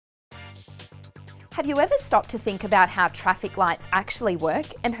Have you ever stopped to think about how traffic lights actually work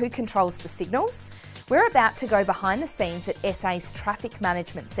and who controls the signals? We're about to go behind the scenes at SA's Traffic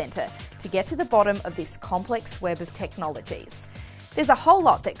Management Centre to get to the bottom of this complex web of technologies. There's a whole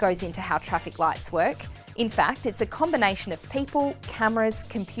lot that goes into how traffic lights work. In fact, it's a combination of people, cameras,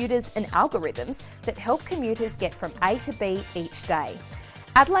 computers and algorithms that help commuters get from A to B each day.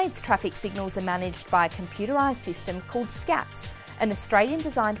 Adelaide's traffic signals are managed by a computerised system called SCATS, an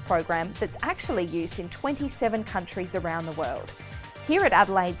Australian-designed program that's actually used in 27 countries around the world. Here at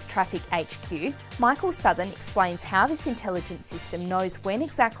Adelaide's Traffic HQ, Michael Southern explains how this intelligent system knows when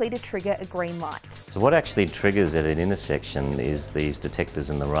exactly to trigger a green light. So what actually triggers at an intersection is these detectors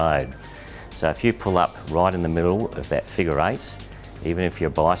in the road. So if you pull up right in the middle of that figure 8, even if you're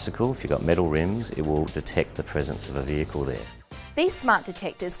a bicycle, if you've got metal rims, it will detect the presence of a vehicle there. These smart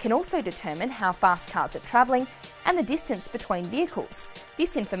detectors can also determine how fast cars are travelling and the distance between vehicles.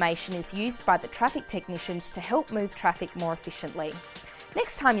 This information is used by the traffic technicians to help move traffic more efficiently.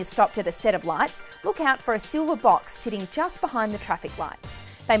 Next time you're stopped at a set of lights, look out for a silver box sitting just behind the traffic lights.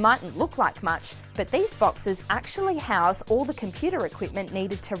 They mightn't look like much, but these boxes actually house all the computer equipment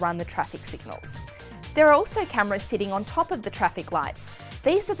needed to run the traffic signals. There are also cameras sitting on top of the traffic lights.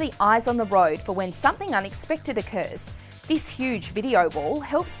 These are the eyes on the road for when something unexpected occurs. This huge video wall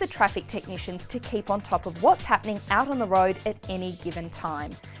helps the traffic technicians to keep on top of what's happening out on the road at any given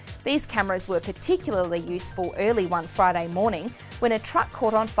time. These cameras were particularly useful early one Friday morning when a truck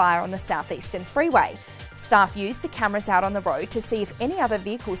caught on fire on the southeastern freeway. Staff used the cameras out on the road to see if any other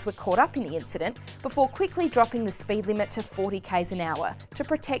vehicles were caught up in the incident before quickly dropping the speed limit to 40 k's an hour to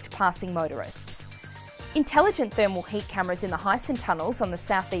protect passing motorists. Intelligent thermal heat cameras in the Hyson tunnels on the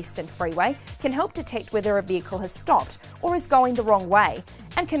southeastern freeway can help detect whether a vehicle has stopped or is going the wrong way,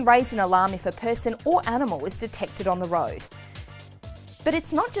 and can raise an alarm if a person or animal is detected on the road. But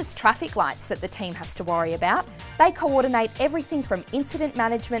it's not just traffic lights that the team has to worry about. They coordinate everything from incident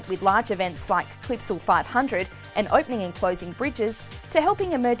management with large events like Clipsal 500 and opening and closing bridges, to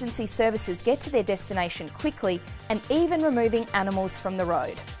helping emergency services get to their destination quickly and even removing animals from the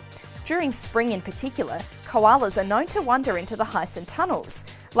road. During spring in particular, koalas are known to wander into the Hyson tunnels.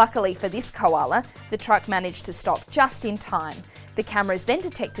 Luckily for this koala, the truck managed to stop just in time. The cameras then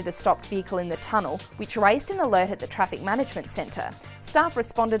detected a stopped vehicle in the tunnel, which raised an alert at the Traffic Management Centre. Staff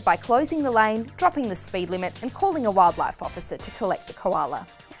responded by closing the lane, dropping the speed limit and calling a wildlife officer to collect the koala.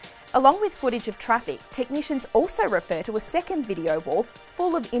 Along with footage of traffic, technicians also refer to a second video wall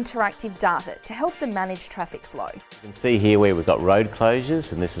full of interactive data to help them manage traffic flow. You can see here where we've got road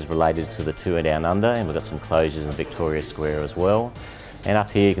closures, and this is related to the tour down under, and we've got some closures in Victoria Square as well. And up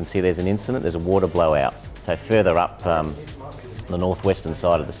here you can see there's an incident, there's a water blowout. So further up the northwestern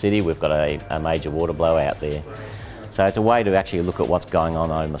side of the city, we've got a major water blowout there. So it's a way to actually look at what's going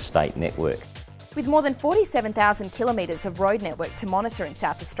on the state network. With more than 47,000 kilometres of road network to monitor in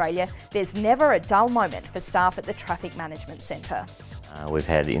South Australia, there's never a dull moment for staff at the Traffic Management Centre. We've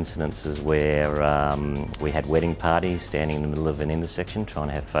had incidences where we had wedding parties standing in the middle of an intersection trying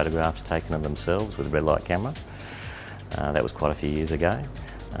to have photographs taken of themselves with a red light camera. That was quite a few years ago.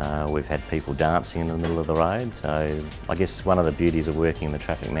 We've had people dancing in the middle of the road, so I guess one of the beauties of working in the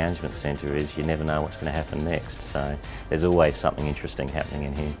Traffic Management Centre is you never know what's going to happen next, so there's always something interesting happening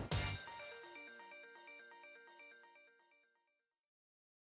in here.